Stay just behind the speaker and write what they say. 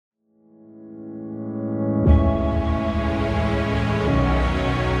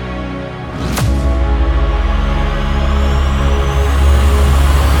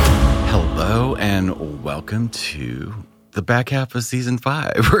welcome to the back half of season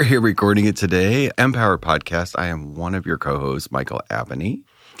 5. We're here recording it today. Empower Podcast. I am one of your co-hosts, Michael Abney.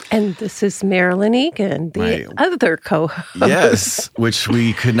 And this is Marilyn Egan, the other co-host. Yes, which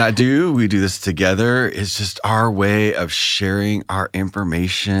we could not do. We do this together. It's just our way of sharing our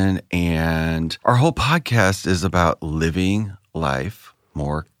information. And our whole podcast is about living life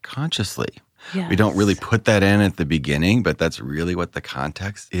more consciously. Yes. We don't really put that in at the beginning, but that's really what the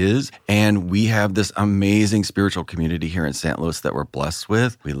context is. And we have this amazing spiritual community here in St. Louis that we're blessed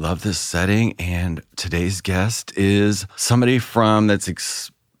with. We love this setting. And today's guest is somebody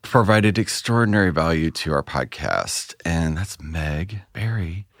that's provided extraordinary value to our podcast. And that's Meg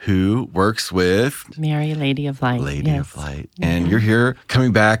Berry, who works with Mary, Lady of Light. Lady of Light. And you're here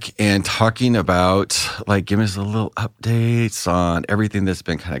coming back and talking about, giving us a little updates on everything that's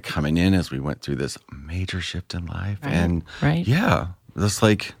been kind of coming in as we went through this major shift in life. Right. And yeah, this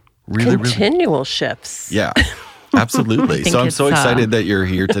really continual shifts. Yeah. Absolutely. So I'm so excited that you're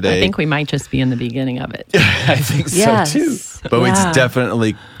here today. I think we might just be in the beginning of it. I think so too. But it's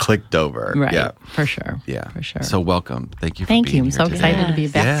definitely clicked over. Right. Yeah. For sure. Yeah. For sure. So welcome. Thank you for being here. I'm so today. excited to be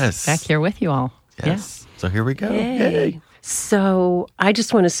back here with you all. Yes. So here we go. Yay. So I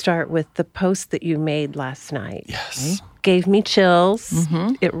just want to start with the post that you made last night. Yes. Okay? Gave me chills.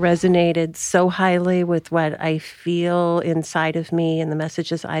 Mm-hmm. It resonated so highly with what I feel inside of me and the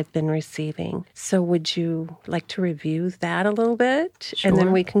messages I've been receiving. So would you like to review that a little bit? Sure. And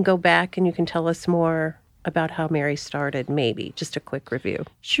then we can go back and you can tell us more about how Mary started, maybe. Just a quick review.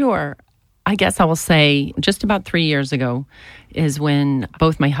 Sure. I guess I will say just about 3 years ago is when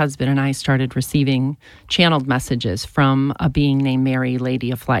both my husband and I started receiving channeled messages from a being named Mary, Lady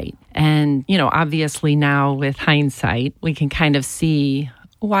of Light. And, obviously now with hindsight, we can kind of see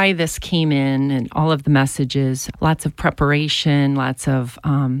why this came in and all of the messages, lots of preparation, lots of,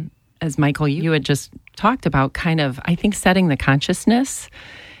 as Michael, you had just talked about, kind of, I think, setting the consciousness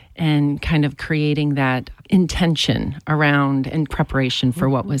and kind of creating that intention around and preparation for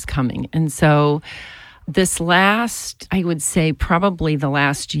what was coming. And so this last, I would say probably the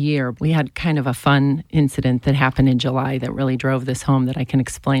last year, we had kind of a fun incident that happened in July that really drove this home that I can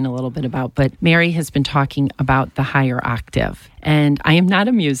explain a little bit about. But Mary has been talking about the higher octave. And I am not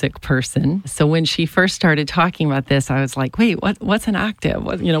a music person. So when she first started talking about this, I was like, wait, what's an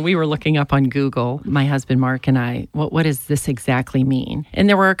octave? We were looking up on Google, my husband Mark and I, what does this exactly mean? And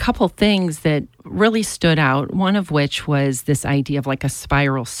there were a couple things that really stood out, one of which was this idea of like a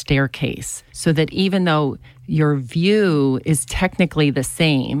spiral staircase. So that even though your view is technically the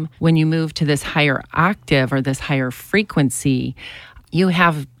same, when you move to this higher octave or this higher frequency, you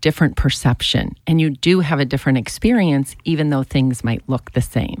have different perception and you do have a different experience, even though things might look the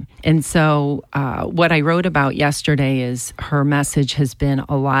same. And so what I wrote about yesterday is her message has been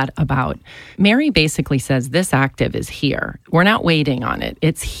a lot about, Mary basically says this octave is here. We're not waiting on it.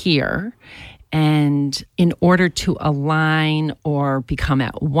 It's here. And in order to align or become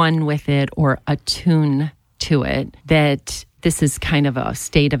at one with it or attune to it, that this is kind of a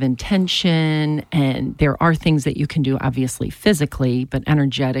state of intention, and there are things that you can do, obviously physically, but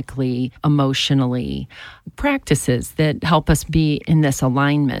energetically, emotionally, practices that help us be in this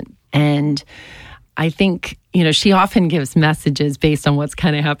alignment. And I think, she often gives messages based on what's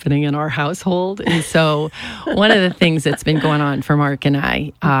kind of happening in our household. And so one of the things that's been going on for Mark and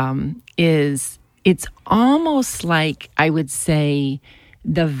I is it's almost like, I would say,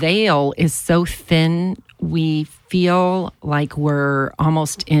 the veil is so thin, we feel like we're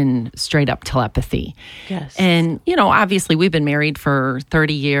almost in straight up telepathy. Yes. And, obviously we've been married for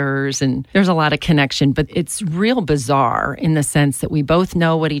 30 years and there's a lot of connection, but it's real bizarre in the sense that we both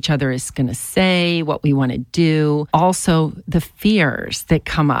know what each other is going to say, what we want to do. Also, the fears that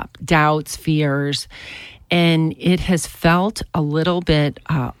come up, doubts, fears. And it has felt a little bit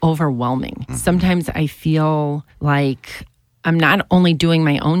overwhelming. Mm-hmm. Sometimes I feel like I'm not only doing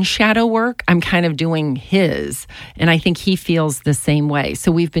my own shadow work, I'm kind of doing his. And I think he feels the same way.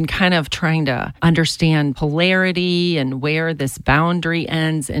 So we've been kind of trying to understand polarity and where this boundary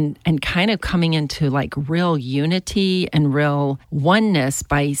ends and kind of coming into like real unity and real oneness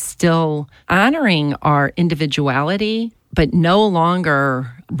by still honoring our individuality, but no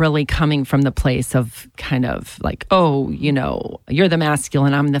longer really coming from the place of kind of like, you're the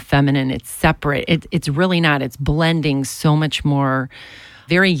masculine, I'm the feminine. It's separate. It's really not. It's blending so much more,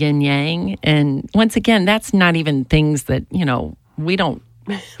 very yin yang. And once again, that's not even things that, we don't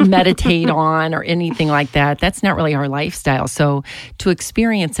meditate on or anything like that. That's not really our lifestyle. So to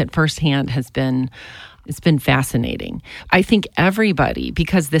experience it firsthand it's been fascinating. I think everybody,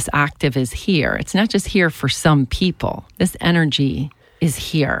 because this octave is here, it's not just here for some people. This energy is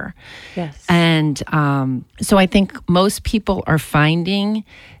here. Yes. And so I think most people are finding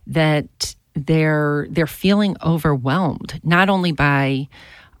that they're feeling overwhelmed, not only by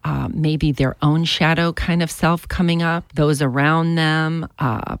maybe their own shadow kind of self coming up, those around them,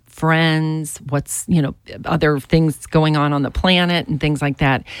 friends, other things going on the planet and things like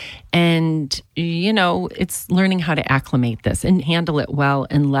that. And, it's learning how to acclimate this and handle it well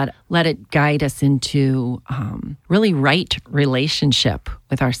and let it guide us into really right relationship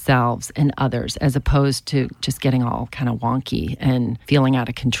with ourselves and others, as opposed to just getting all kind of wonky and feeling out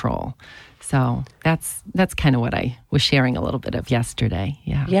of control. So that's kind of what I was sharing a little bit of yesterday.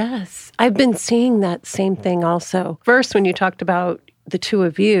 Yeah. Yes. I've been seeing that same thing also. First, when you talked about the two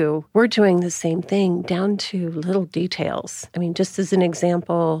of you, we're doing the same thing down to little details. I mean, just as an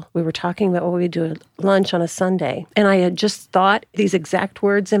example, we were talking about what we do at lunch on a Sunday, and I had just thought these exact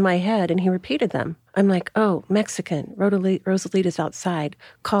words in my head, and he repeated them. I'm like, oh, Mexican, Rosalita's outside.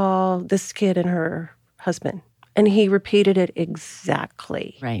 Call this kid and her husband. And he repeated it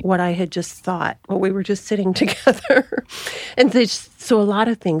exactly what I had just thought, while we were just sitting together. And so a lot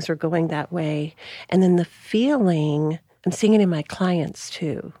of things are going that way. And then the feeling, I'm seeing it in my clients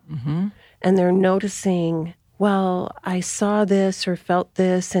too. Mm-hmm. And they're noticing, well, I saw this or felt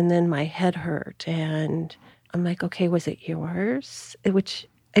this, and then my head hurt. And I'm like, okay, was it yours?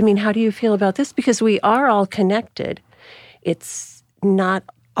 How do you feel about this? Because we are all connected. It's not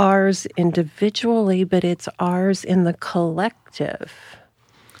ours individually, but it's ours in the collective.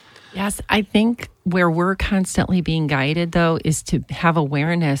 Yes, I think where we're constantly being guided, though, is to have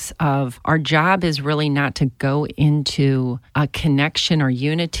awareness of our job is really not to go into a connection or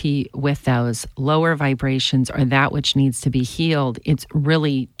unity with those lower vibrations or that which needs to be healed. It's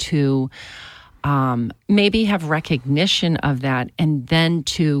really to maybe have recognition of that and then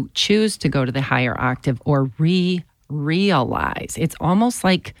to choose to go to the higher octave or realize. It's almost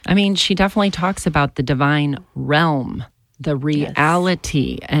like, she definitely talks about the divine realm, the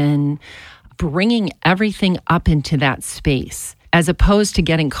reality, and bringing everything up into that space as opposed to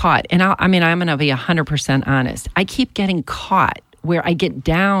getting caught. And I'm going to be 100% honest. I keep getting caught where I get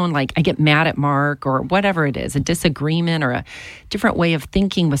down, like I get mad at Mark or whatever it is, a disagreement or a different way of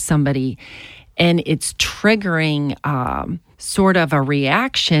thinking with somebody. And it's triggering sort of a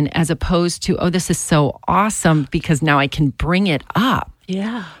reaction as opposed to, oh, this is so awesome because now I can bring it up.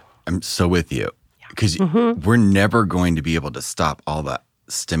 Yeah. I'm so with you because we're never going to be able to stop all that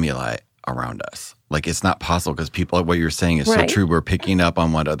stimuli around us. Like it's not possible because what you're saying is so true. We're picking up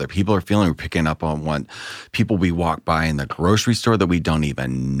on what other people are feeling. We're picking up on what people we walk by in the grocery store that we don't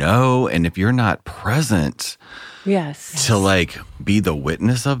even know. And if you're not present to be the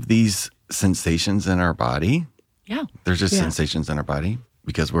witness of these sensations in our body. Yeah. There's just sensations in our body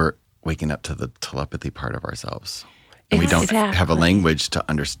because we're waking up to the telepathy part of ourselves. And we don't have a language to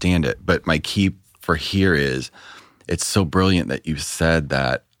understand it. But my key for here is it's so brilliant that you said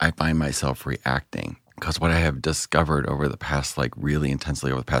that I find myself reacting. Because what I have discovered over the past, really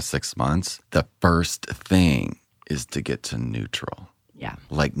intensely over the past 6 months, the first thing is to get to neutral. Yeah.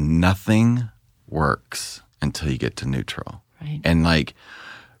 Nothing works until you get to neutral. Right. And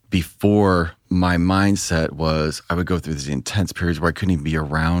before, my mindset was I would go through these intense periods where I couldn't even be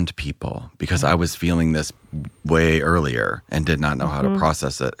around people because I was feeling this way earlier and did not know how to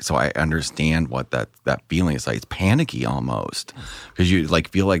process it. So I understand what that feeling is like. It's panicky almost because you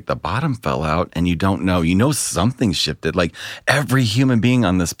feel like the bottom fell out and you don't know. You know something's shifted. Every human being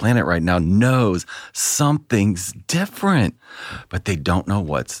on this planet right now knows something's different, but they don't know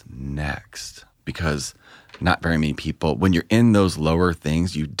what's next because not very many people, when you're in those lower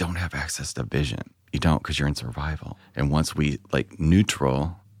things, you don't have access to vision. You don't because you're in survival. And once we,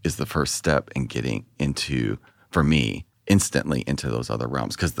 neutral is the first step in getting into, for me, instantly into those other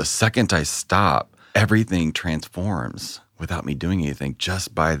realms. Because the second I stop, everything transforms without me doing anything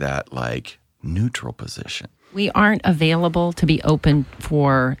just by that, neutral position. We aren't available to be open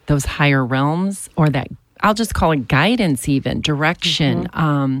for those higher realms or that I'll just call it guidance, even direction.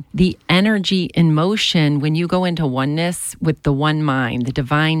 The energy in motion, when you go into oneness with the one mind, the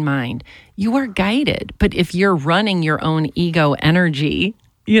divine mind, you are guided. But if you're running your own ego energy,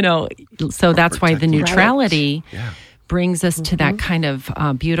 so that's why the neutrality brings us to that kind of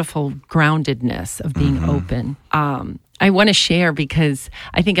beautiful groundedness of being open. I want to share because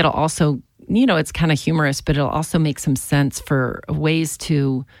I think it'll also, it's kind of humorous, but it'll also make some sense for ways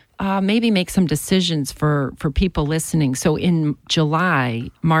to maybe make some decisions for people listening. So in July,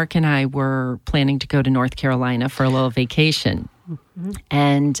 Mark and I were planning to go to North Carolina for a little vacation.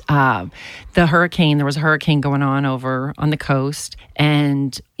 And there was a hurricane going on over on the coast.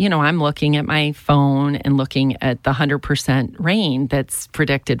 And, I'm looking at my phone and looking at the 100% rain that's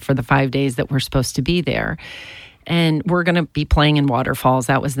predicted for the 5 days that we're supposed to be there. And we're going to be playing in waterfalls.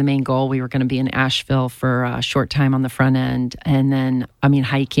 That was the main goal. We were going to be in Asheville for a short time on the front end. And then,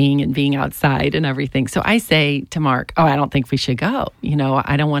 hiking and being outside and everything. So I say to Mark, I don't think we should go.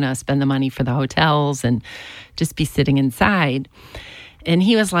 I don't want to spend the money for the hotels and just be sitting inside. And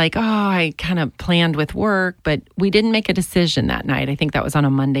he was like, I kind of planned with work, but we didn't make a decision that night. I think that was on a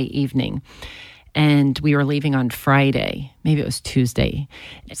Monday evening. And we were leaving on Friday. Maybe it was Tuesday.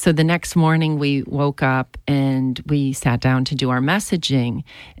 So the next morning we woke up and we sat down to do our messaging.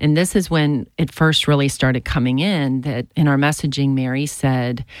 And this is when it first really started coming in, that in our messaging, Mary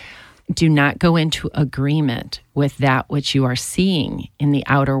said, do not go into agreement with that which you are seeing in the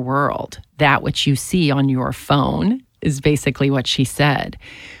outer world. That which you see on your phone is basically what she said.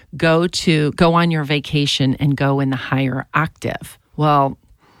 Go on your vacation and go in the higher octave. Well,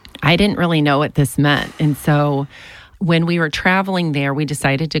 I didn't really know what this meant. And so when we were traveling there, we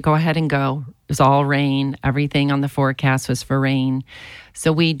decided to go ahead and go. It was all rain. Everything on the forecast was for rain.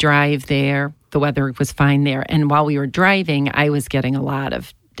 So we drive there. The weather was fine there. And while we were driving, I was getting a lot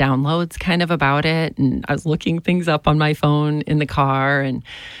of downloads kind of about it. And I was looking things up on my phone in the car and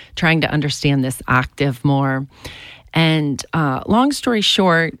trying to understand this octave more. And long story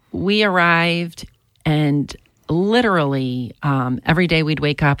short, we arrived and literally, every day we'd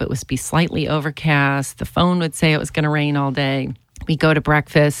wake up, it would be slightly overcast. The phone would say it was going to rain all day. We'd go to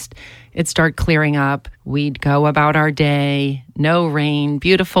breakfast. It'd start clearing up. We'd go about our day. No rain,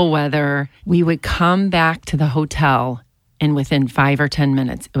 beautiful weather. We would come back to the hotel, and within 5 or 10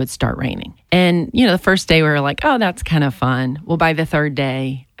 minutes, it would start raining. And, the first day we were like, that's kind of fun. Well, by the third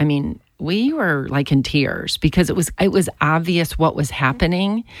day, we were like in tears because it was obvious what was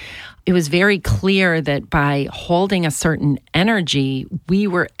happening. It was very clear that by holding a certain energy, we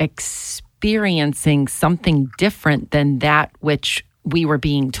were experiencing something different than that which we were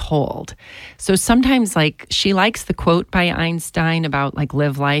being told. So sometimes, she likes the quote by Einstein about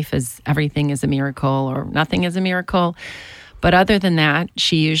live life as everything is a miracle or nothing is a miracle. But other than that,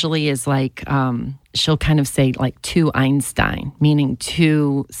 she usually is she'll kind of say to Einstein, meaning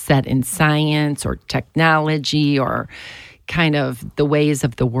to set in science or technology or kind of the ways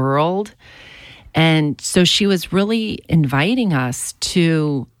of the world. And so she was really inviting us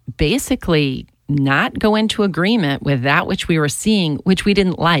to basically not go into agreement with that which we were seeing, which we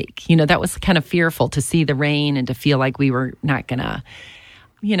didn't like. That was kind of fearful to see the rain and to feel like we were not going to,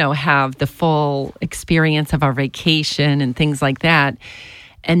 have the full experience of our vacation and things like that.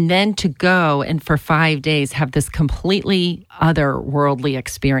 And then to go and for 5 days have this completely otherworldly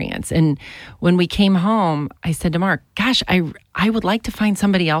experience. And when we came home, I said to Mark, gosh, I would like to find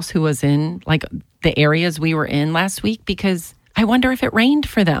somebody else who was in the areas we were in last week, because I wonder if it rained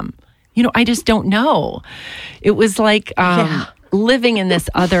for them. I just don't know. It was living in this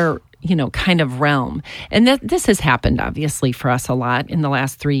other kind of realm. And this has happened, obviously, for us a lot in the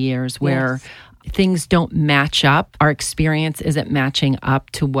last 3 years where things don't match up. Our experience isn't matching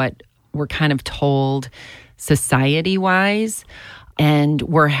up to what we're kind of told society-wise. And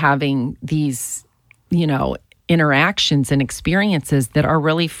we're having these, interactions and experiences that are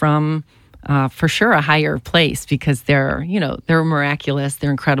really from, for sure, a higher place, because they're miraculous,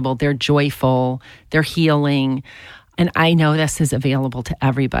 they're incredible, they're joyful, they're healing. And I know this is available to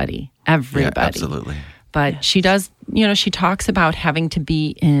everybody. Yeah, absolutely. But she does, she talks about having to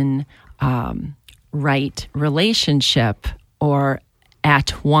be in right relationship or at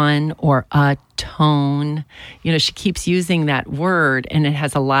one or a tone. She keeps using that word, and it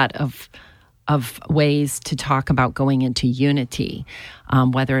has a lot of ways to talk about going into unity,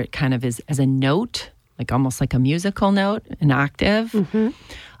 whether it kind of is as a note, almost like a musical note, an octave,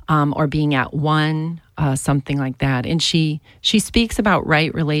 or being at one, something like that. And she speaks about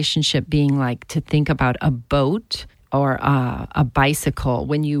right relationship being like to think about a boat or a bicycle.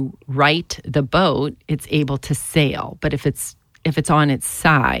 When you right the boat, it's able to sail. But if it's on its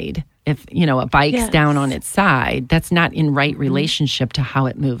side, if a bike's down on its side, that's not in right relationship to how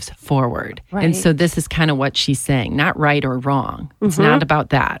it moves forward. Right. And so this is kind of what she's saying, not right or wrong. It's not about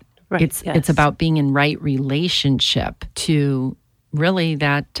that. Right. It's about being in right relationship to really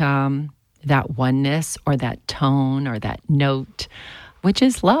that oneness or that tone or that note, which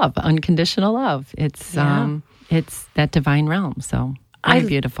is love, unconditional love. It's that divine realm. So very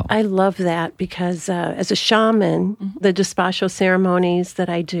beautiful. I love that because as a shaman, the despacho ceremonies that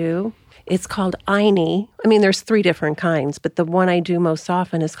I do, it's called Aini. There's 3 different kinds, but the one I do most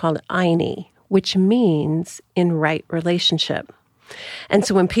often is called Aini, which means in right relationship. And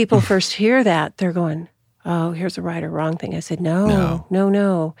so when people first hear that, they're going, oh, here's a right or wrong thing. I said,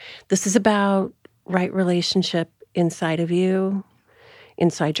 no. This is about right relationship inside of you,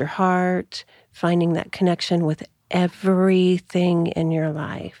 inside your heart, finding that connection with everything in your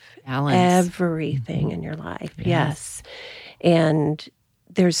life. Balance. Everything in your life, yes. And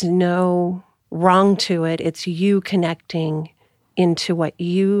there's no wrong to it. It's you connecting into what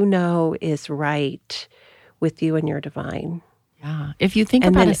you know is right with you and your divine. Yeah. If you think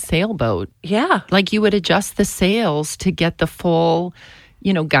about a sailboat, like you would adjust the sails to get the full,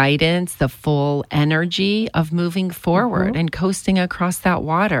 guidance, the full energy of moving forward and coasting across that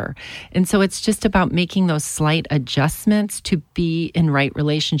water. And so it's just about making those slight adjustments to be in right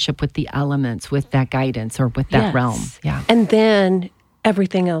relationship with the elements, with that guidance or with that realm. Yeah. And then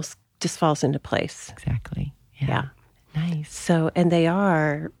everything else just falls into place. Exactly. Yeah. Nice. So, and they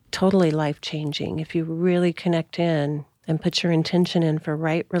are totally life-changing. If you really connect in and put your intention in for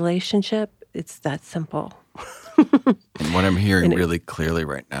right relationship, it's that simple. And what I'm hearing really clearly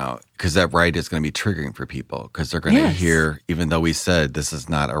right now, because that right is going to be triggering for people, because they're going to hear, even though we said this is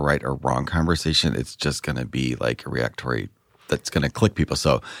not a right or wrong conversation, it's just going to be like a reactory that's going to click people.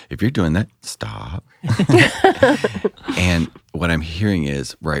 So if you're doing that, stop. And what I'm hearing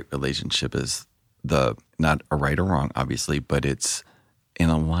is right relationship is not a right or wrong, obviously, but it's in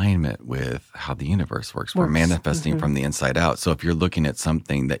alignment with how the universe works. We're manifesting from the inside out. So if you're looking at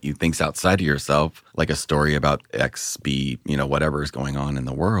something that you think's outside of yourself, like a story about X, B, whatever is going on in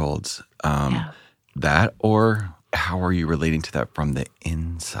the world, that, or how are you relating to that from the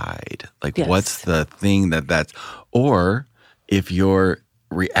inside? Like what's the thing that's, or if you're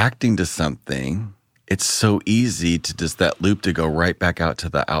reacting to something, it's so easy to just that loop to go right back out to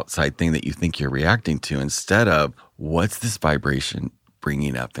the outside thing that you think you're reacting to, instead of what's this vibration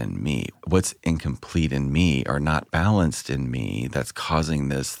bringing up in me? What's incomplete in me or not balanced in me that's causing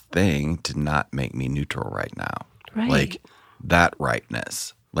this thing to not make me neutral right now? Right. Like that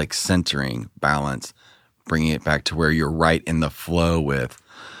rightness, like centering, balance, bringing it back to where you're right in the flow with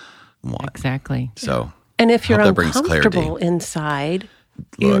one. Exactly. So, and if you're uncomfortable inside,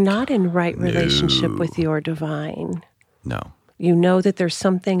 you're not in right relationship with your divine. No. You know that there's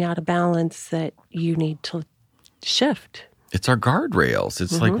something out of balance that you need to shift. It's our guardrails.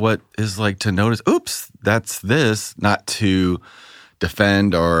 It's like what is like to notice, oops, that's this, not to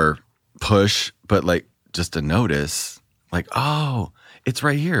defend or push, but like just to notice, like, oh, it's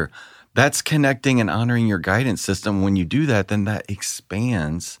right here. That's connecting and honoring your guidance system. When you do that, then that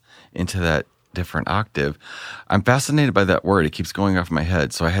expands into that different octave. I'm fascinated by that word. It keeps going off my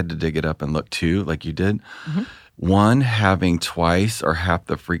head. So I had to dig it up and look too, like you did. One having twice or half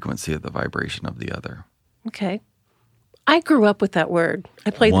the frequency of the vibration of the other. Okay. I grew up with that word.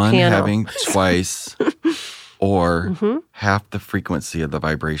 I played the piano. One having twice or half the frequency of the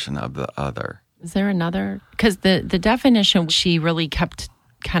vibration of the other. Is there another? Because the definition she really kept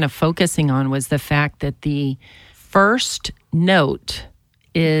kind of focusing on was the fact that the first note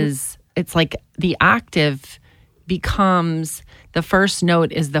is, it's like the octave becomes, the first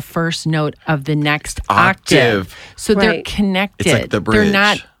note is the first note of the next octave. So they're connected. It's like the bridge. They're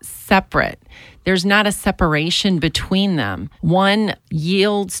not separate. There's not a separation between them. One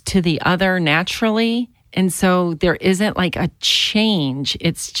yields to the other naturally. And so there isn't like a change.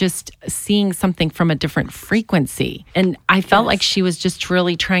 It's just seeing something from a different frequency. And I felt like she was just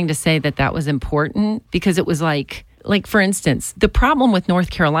really trying to say that that was important, because it was like for instance, the problem with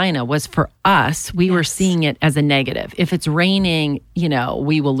North Carolina was for us, we were seeing it as a negative. If it's raining,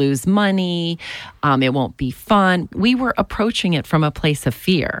 we will lose money. It won't be fun. We were approaching it from a place of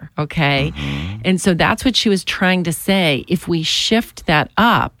fear. Okay. And so that's what she was trying to say. If we shift that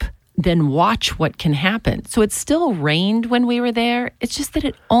up, then watch what can happen. So it still rained when we were there. It's just that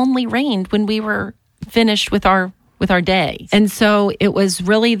it only rained when we were finished with our day. And so it was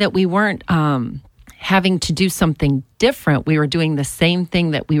really that we weren't, having to do something different. We were doing the same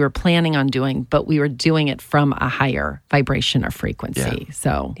thing that we were planning on doing, but we were doing it from a higher vibration or frequency. Yeah.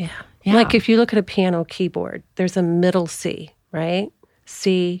 So, like if you look at a piano keyboard, there's a middle C, right?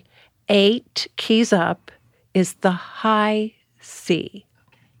 C, 8 keys up is the high C.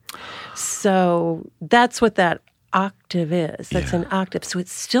 So that's what that octave is. That's an octave. So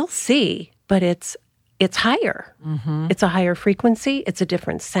it's still C, but it's higher. It's a higher frequency. It's a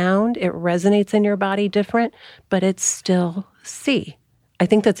different sound. It resonates in your body different, but it's still C. I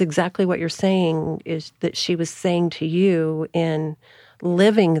think that's exactly what you're saying, is that she was saying to you in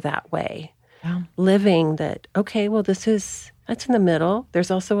living that way. Yeah. Living that, okay, well, that's in the middle.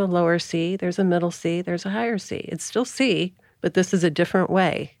 There's also a lower C. There's a middle C. There's a higher C. It's still C, but this is a different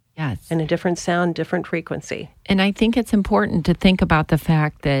way. Yes. And a different sound, different frequency. And I think it's important to think about the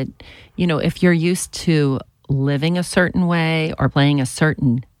fact that, if you're used to living a certain way or playing a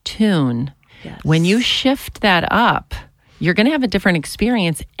certain tune, Yes. when you shift that up, you're going to have a different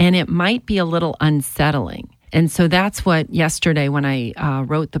experience, and it might be a little unsettling. And so that's what yesterday when I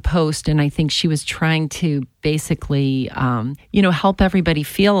wrote the post, and I think she was trying to basically, help everybody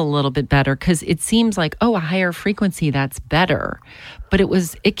feel a little bit better, because it seems like, a higher frequency, that's better. But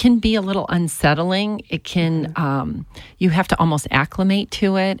it can be a little unsettling. It can, you have to almost acclimate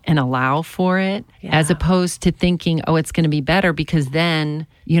to it and allow for it, as opposed to thinking, it's going to be better, because then,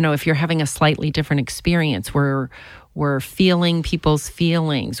 if you're having a slightly different experience, we're feeling people's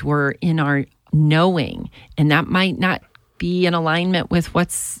feelings, we're in our knowing, and that might not be in alignment with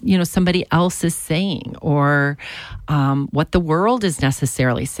what's somebody else is saying, or what the world is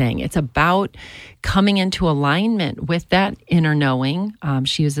necessarily saying. It's about coming into alignment with that inner knowing.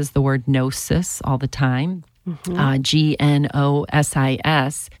 She uses the word gnosis all the time, Gnosis,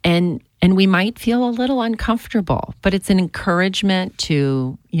 and we might feel a little uncomfortable, but it's an encouragement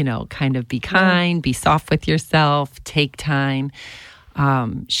to kind of be kind, be soft with yourself, take time.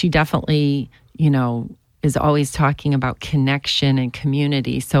 She definitely is always talking about connection and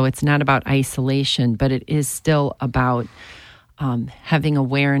community. So it's not about isolation, but it is still about having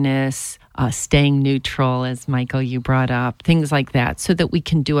awareness, staying neutral, as Michael, you brought up, things like that, so that we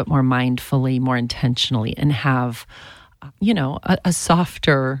can do it more mindfully, more intentionally, and have, a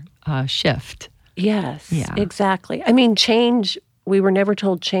softer shift. Yes, exactly. I mean, change, we were never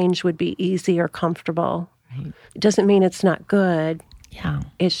told change would be easy or comfortable. Right. It doesn't mean it's not good. Yeah.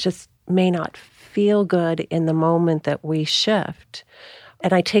 It's just may not feel good in the moment that we shift.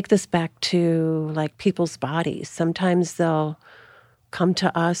 And I take this back to like people's bodies. Sometimes they'll come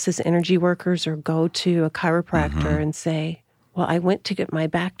to us as energy workers or go to a chiropractor and say, well, I went to get my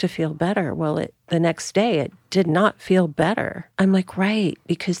back to feel better. Well, the next day it did not feel better. I'm like, right,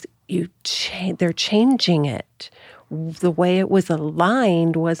 because they're changing it. The way it was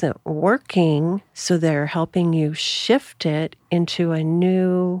aligned wasn't working, so they're helping you shift it into a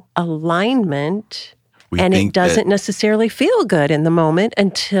new alignment, and it doesn't necessarily feel good in the moment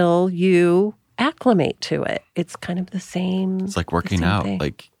until you acclimate to it. It's kind of the same. It's like working out. Thing.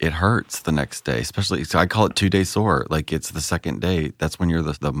 Like it hurts the next day, especially. So I call it 2-day sore. Like it's the second day. That's when you're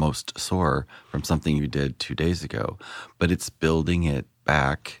the most sore from something you did 2 days ago. But it's building it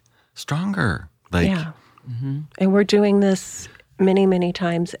back stronger. And we're doing this many, many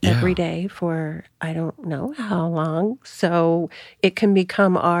times every day for I don't know how long. So it can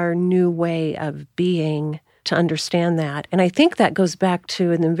become our new way of being to understand that. And I think that goes back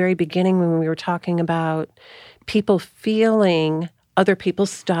to in the very beginning when we were talking about people feeling other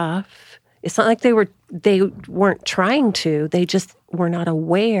people's stuff. It's not like they weren't trying to. They just were not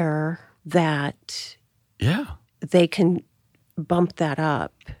aware that they can bump that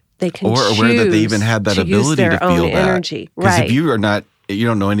up. They can or aware that they even had that ability to feel that energy. Because if you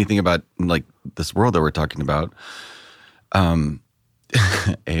don't know anything about like this world that we're talking about,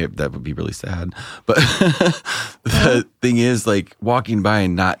 that would be really sad. But the thing is, like walking by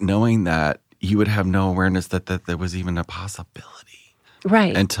and not knowing that, you would have no awareness that there was even a possibility,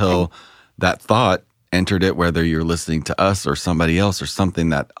 right? Until that thought entered it, whether you're listening to us or somebody else or something,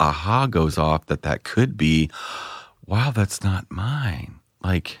 that aha goes off that could be, wow, that's not mine.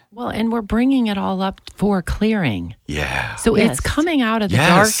 And we're bringing it all up for clearing. Yeah. So it's coming out of the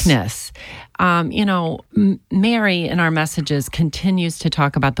darkness. Mary in our messages continues to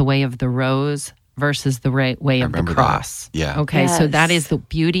talk about the way of the rose versus the way of the cross. That. Yeah. Okay. So that is the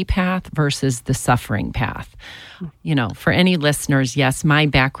beauty path versus the suffering path. For any listeners, yes, my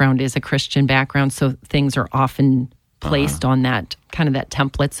background is a Christian background. So things are often placed on that kind of that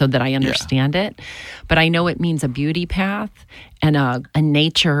template so that I understand it. But I know it means a beauty path and a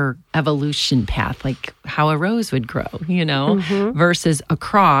nature evolution path, like how a rose would grow, versus a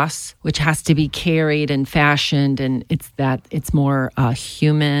cross, which has to be carried and fashioned. And it's more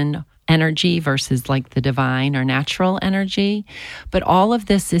human energy versus like the divine or natural energy. But all of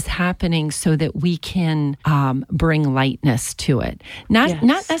this is happening so that we can bring lightness to it. Not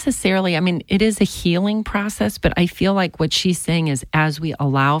necessarily, it is a healing process, but I feel like what she's saying is as we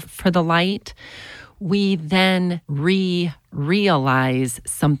allow for the light, we then realize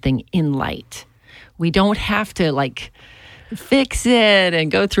something in light. We don't have to fix it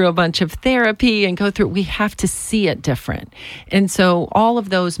and go through a bunch of therapy and we have to see it different. And so all of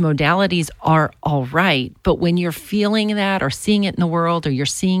those modalities are all right. But when you're feeling that or seeing it in the world, or you're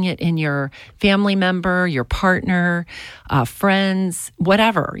seeing it in your family member, your partner, friends,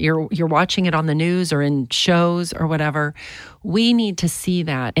 whatever, you're watching it on the news or in shows or whatever, we need to see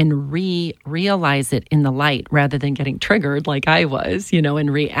that and realize it in the light rather than getting triggered like I was,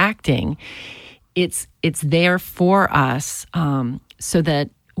 and reacting. It's there for us so that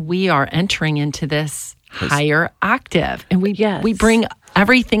we are entering into this higher octave, and we bring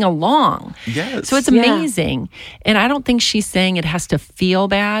everything along. Yes. So it's amazing. And I don't think she's saying it has to feel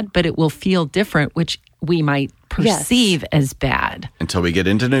bad, but it will feel different, which we might perceive as bad. Until we get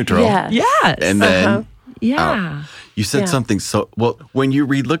into neutral. Yes. And then Yeah. You said something when you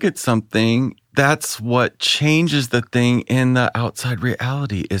relook at something, that's what changes the thing in the outside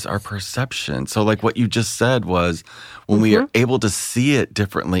reality is our perception. So like what you just said was when we are able to see it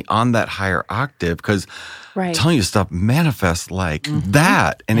differently on that higher octave, because telling you stuff manifests like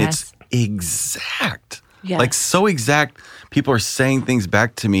that. And it's exact. Yes. Like so exact. People are saying things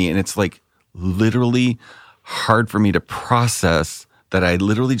back to me and it's like literally hard for me to process that I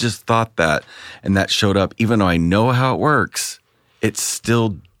literally just thought that, and that showed up. Even though I know how it works, it's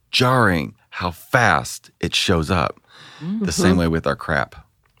still jarring how fast it shows up. The same way with our crap.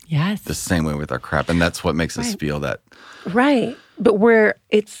 Yes. The same way with our crap. And that's what makes us feel that. Right. But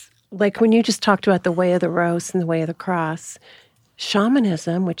it's like when you just talked about the way of the rose and the way of the cross,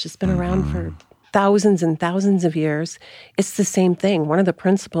 shamanism, which has been around for thousands and thousands of years, it's the same thing. One of the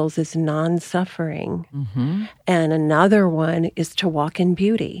principles is non-suffering. And another one is to walk in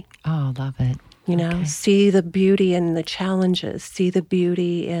beauty. Oh, love it. See the beauty in the challenges, see the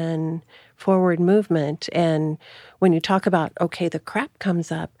beauty in forward movement. And when you talk about, the crap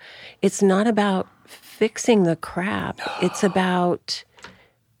comes up, it's not about fixing the crap. No. It's about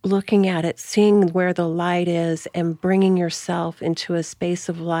looking at it, seeing where the light is, and bringing yourself into a space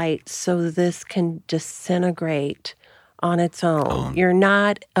of light so this can disintegrate on its own. You're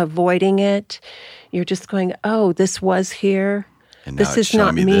not avoiding it. You're just going, this was here. And this is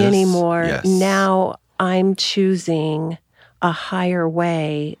not me anymore. Yes. Now I'm choosing a higher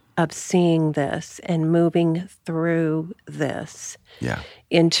way of seeing this and moving through this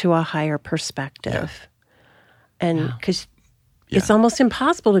into a higher perspective. And because it's almost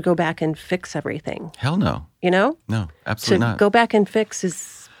impossible to go back and fix everything. Hell no. No, absolutely not. To go back and fix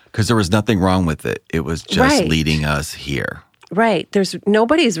is... Because there was nothing wrong with it. It was just leading us here. Right.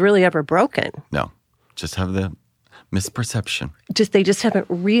 Nobody's really ever broken. No. Just have the misperception. They just haven't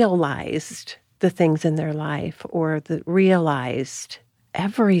realized the things in their life or realized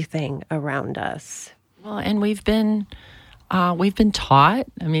everything around us. Well, and we've been taught.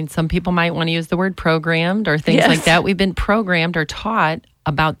 I mean, some people might want to use the word programmed or things like that. We've been programmed or taught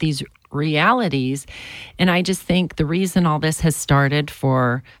about these realities. And I just think the reason all this has started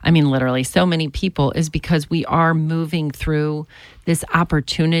for, literally so many people is because we are moving through this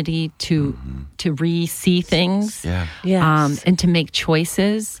opportunity to re-see things and to make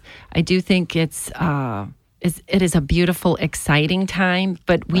choices. I do think it is a beautiful, exciting time,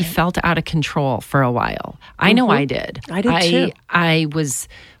 but we felt out of control for a while. I know I did. I did too. I was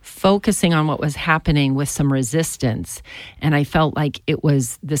focusing on what was happening with some resistance, and I felt like it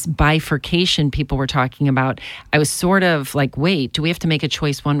was this bifurcation people were talking about. I was sort of like, wait, do we have to make a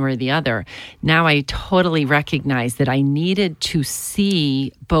choice one way or the other? Now I totally recognize that I needed to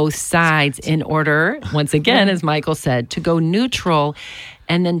see both sides in order, once again, as Michael said, to go neutral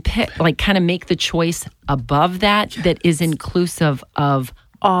and then kind of make the choice above that is inclusive of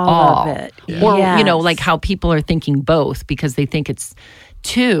all of it. Or, like how people are thinking both because they think it's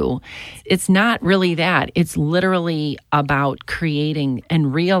two. It's not really that. It's literally about creating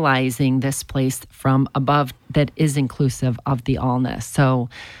and realizing this place from above that is inclusive of the allness. So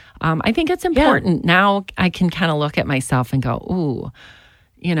I think it's important. Now I can kind of look at myself and go, ooh,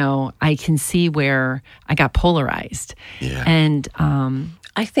 I can see where I got polarized. Yeah. And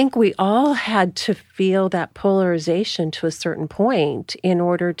I think we all had to feel that polarization to a certain point in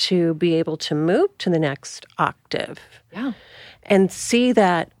order to be able to move to the next octave. Yeah. And see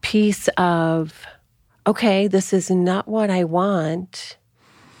that piece of, this is not what I want,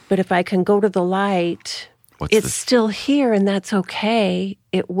 but if I can go to the light, it's still here and that's okay.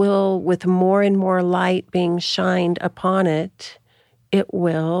 It will, with more and more light being shined upon it, it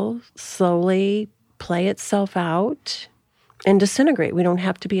will slowly play itself out and disintegrate. We don't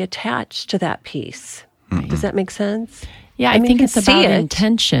have to be attached to that piece. Does that make sense? Yeah, I think you it's can see about it.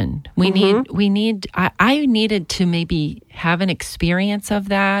 intention. I needed to maybe have an experience of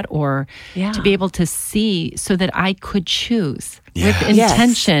that, or to be able to see so that I could choose with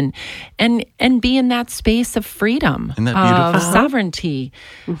intention and be in that space of freedom, Isn't that beautiful? of sovereignty,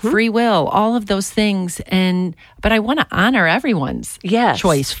 free will, all of those things. But I want to honor everyone's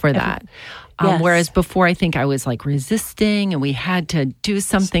choice for that. Whereas before, I think I was like resisting, and we had to do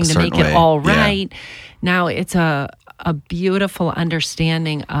something to make it all right. Yeah. Now it's a beautiful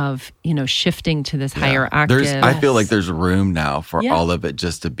understanding of, shifting to this higher octave. I feel like there's room now for all of it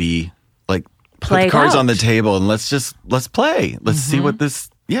just to be like, put the cards on the table and let's play. Let's see what this,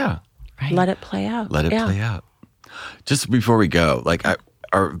 Right. Let it play out. Let it play out. Just before we go,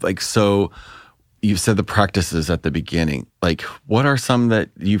 so you said the practices at the beginning. Like, what are some that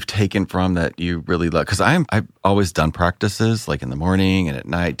you've taken from that you really love? Because I've always done practices like in the morning and at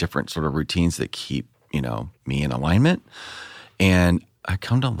night, different sort of routines that keep, me in alignment. And I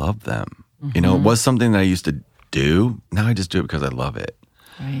come to love them. It was something that I used to do. Now I just do it because I love it.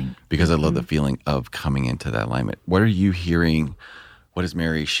 Right. Because I love the feeling of coming into that alignment. What are you hearing? What is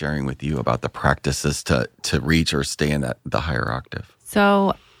Mary sharing with you about the practices to reach or stay in the higher octave?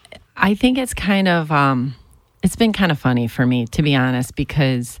 So I think it's kind of, it's been kind of funny for me, to be honest,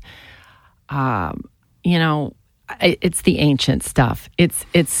 because, it's the ancient stuff.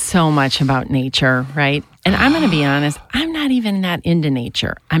 It's so much about nature, right? And I'm going to be honest, I'm not even that into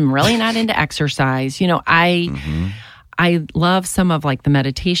nature. I'm really not into exercise. I love some of like the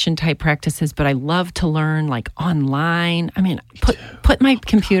meditation type practices, but I love to learn like online. I mean, put my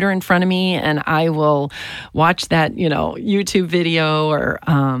computer in front of me and I will watch that, YouTube video or,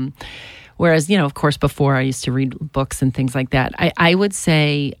 whereas, of course, before I used to read books and things like that. I would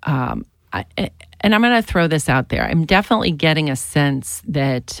say, and I'm going to throw this out there. I'm definitely getting a sense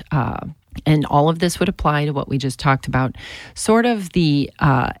that, and all of this would apply to what we just talked about, sort of the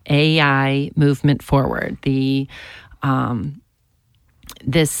AI movement forward, the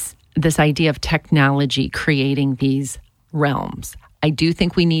this idea of technology creating these realms. I do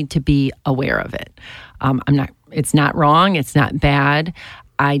think we need to be aware of it. It's not wrong. It's not bad.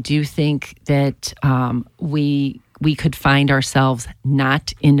 I do think that we could find ourselves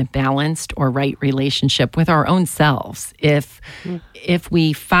not in a balanced or right relationship with our own selves if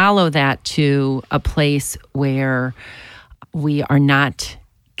we follow that to a place where we are not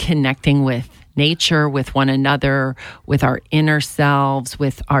connecting with nature, with one another, with our inner selves,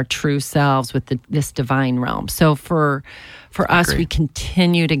 with our true selves, with this divine realm. So for us, we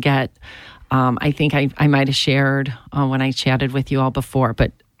continue to get, I think I might have shared when I chatted with you all before,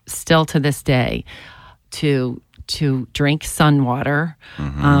 but still to this day, to drink sun water.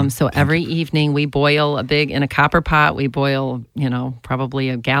 So every evening we boil in a copper pot, we boil, probably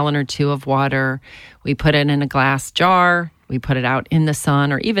a gallon or two of water. We put it in a glass jar. We put it out in the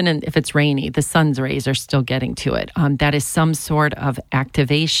sun, or even if it's rainy, the sun's rays are still getting to it. That is some sort of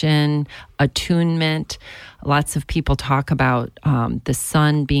activation, attunement. Lots of people talk about the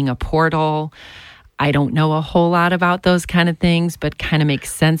sun being a portal. I don't know a whole lot about those kind of things, but kind of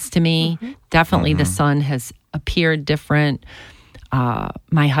makes sense to me. Definitely the sun has appeared different.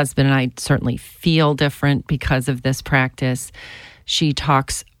 My husband and I certainly feel different because of this practice. She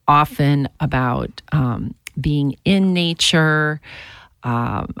talks often about being in nature.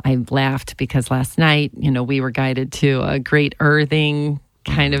 I laughed because last night, we were guided to a great earthing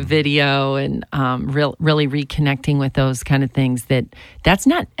kind of video and really reconnecting with those kind of things that's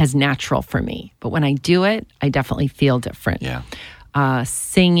not as natural for me. But when I do it, I definitely feel different. Yeah.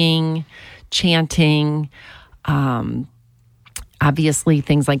 Singing, chanting, obviously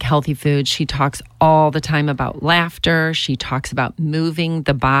things like healthy food. She talks all the time about laughter. She talks about moving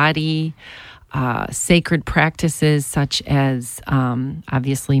the body. Sacred practices such as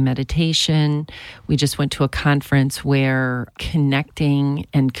obviously meditation. We just went to a conference where connecting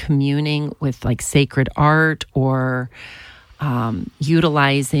and communing with like sacred art or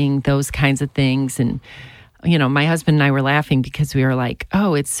utilizing those kinds of things. And, my husband and I were laughing because we were like,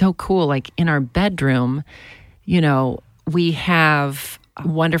 oh, it's so cool. Like in our bedroom, we have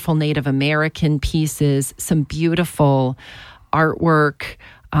wonderful Native American pieces, some beautiful artwork.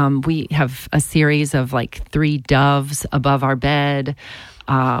 We have a series of like 3 doves above our bed.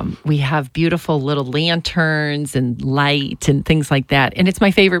 We have beautiful little lanterns and light and things like that. And it's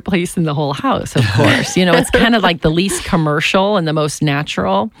my favorite place in the whole house, of course. It's kind of like the least commercial and the most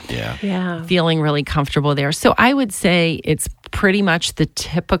natural. Yeah. Feeling really comfortable there. So I would say it's pretty much the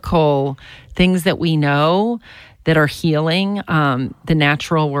typical things that we know that are healing, the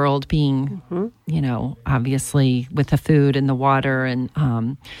natural world being, obviously with the food and the water and,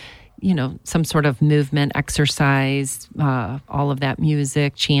 some sort of movement, exercise, all of that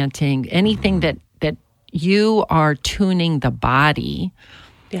music, chanting, anything that you are tuning the body.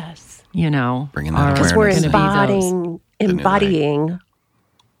 Yes. Bringing that because we're awareness. embodying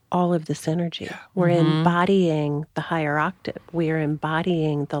all of this energy. Yeah. We're embodying the higher octave. We are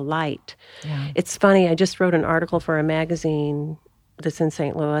embodying the light. Yeah. It's funny, I just wrote an article for a magazine that's in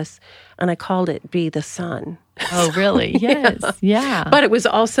St. Louis, and I called it Be the Sun. Oh, really? Yes. Yeah. But it was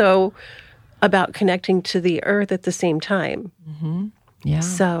also about connecting to the earth at the same time. Mm-hmm. Yeah.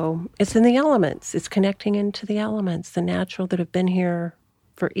 So it's in the elements. It's connecting into the elements, the natural that have been here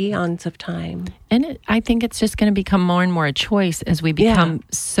for eons of time. And I think it's just going to become more and more a choice as we become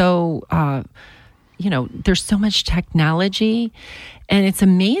so, there's so much technology and it's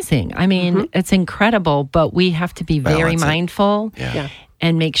amazing. I mean, it's incredible, but we have to be very mindful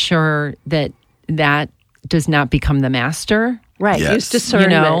and make sure that does not become the master. Right. Yes. Use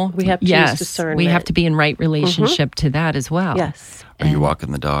discernment. We have to use discernment. We have to be in right relationship to that as well. Yes. Are you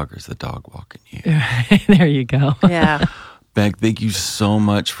walking the dog or is the dog walking you? There you go. Yeah. Meg, thank you so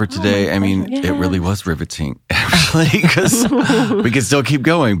much for today. It really was riveting, actually, because we can still keep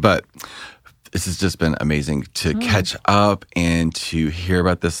going, but this has just been amazing to catch up and to hear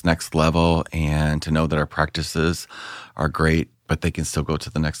about this next level and to know that our practices are great, but they can still go to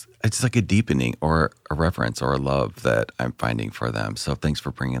the next. It's like a deepening or a reverence or a love that I'm finding for them. So thanks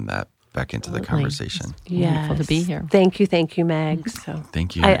for bringing that back into the conversation. Wonderful to be here. Thank you, Meg. So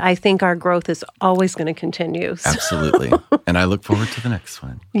thank you. I think our growth is always going to continue. So. Absolutely. And I look forward to the next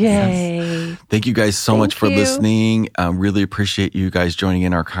one. Yay. Yes. Thank you guys so much for listening. Really appreciate you guys joining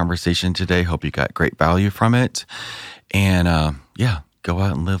in our conversation today. Hope you got great value from it. And go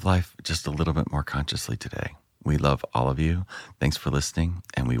out and live life just a little bit more consciously today. We love all of you. Thanks for listening,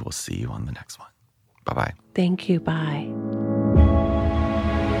 and we will see you on the next one. Bye-bye. Thank you. Bye.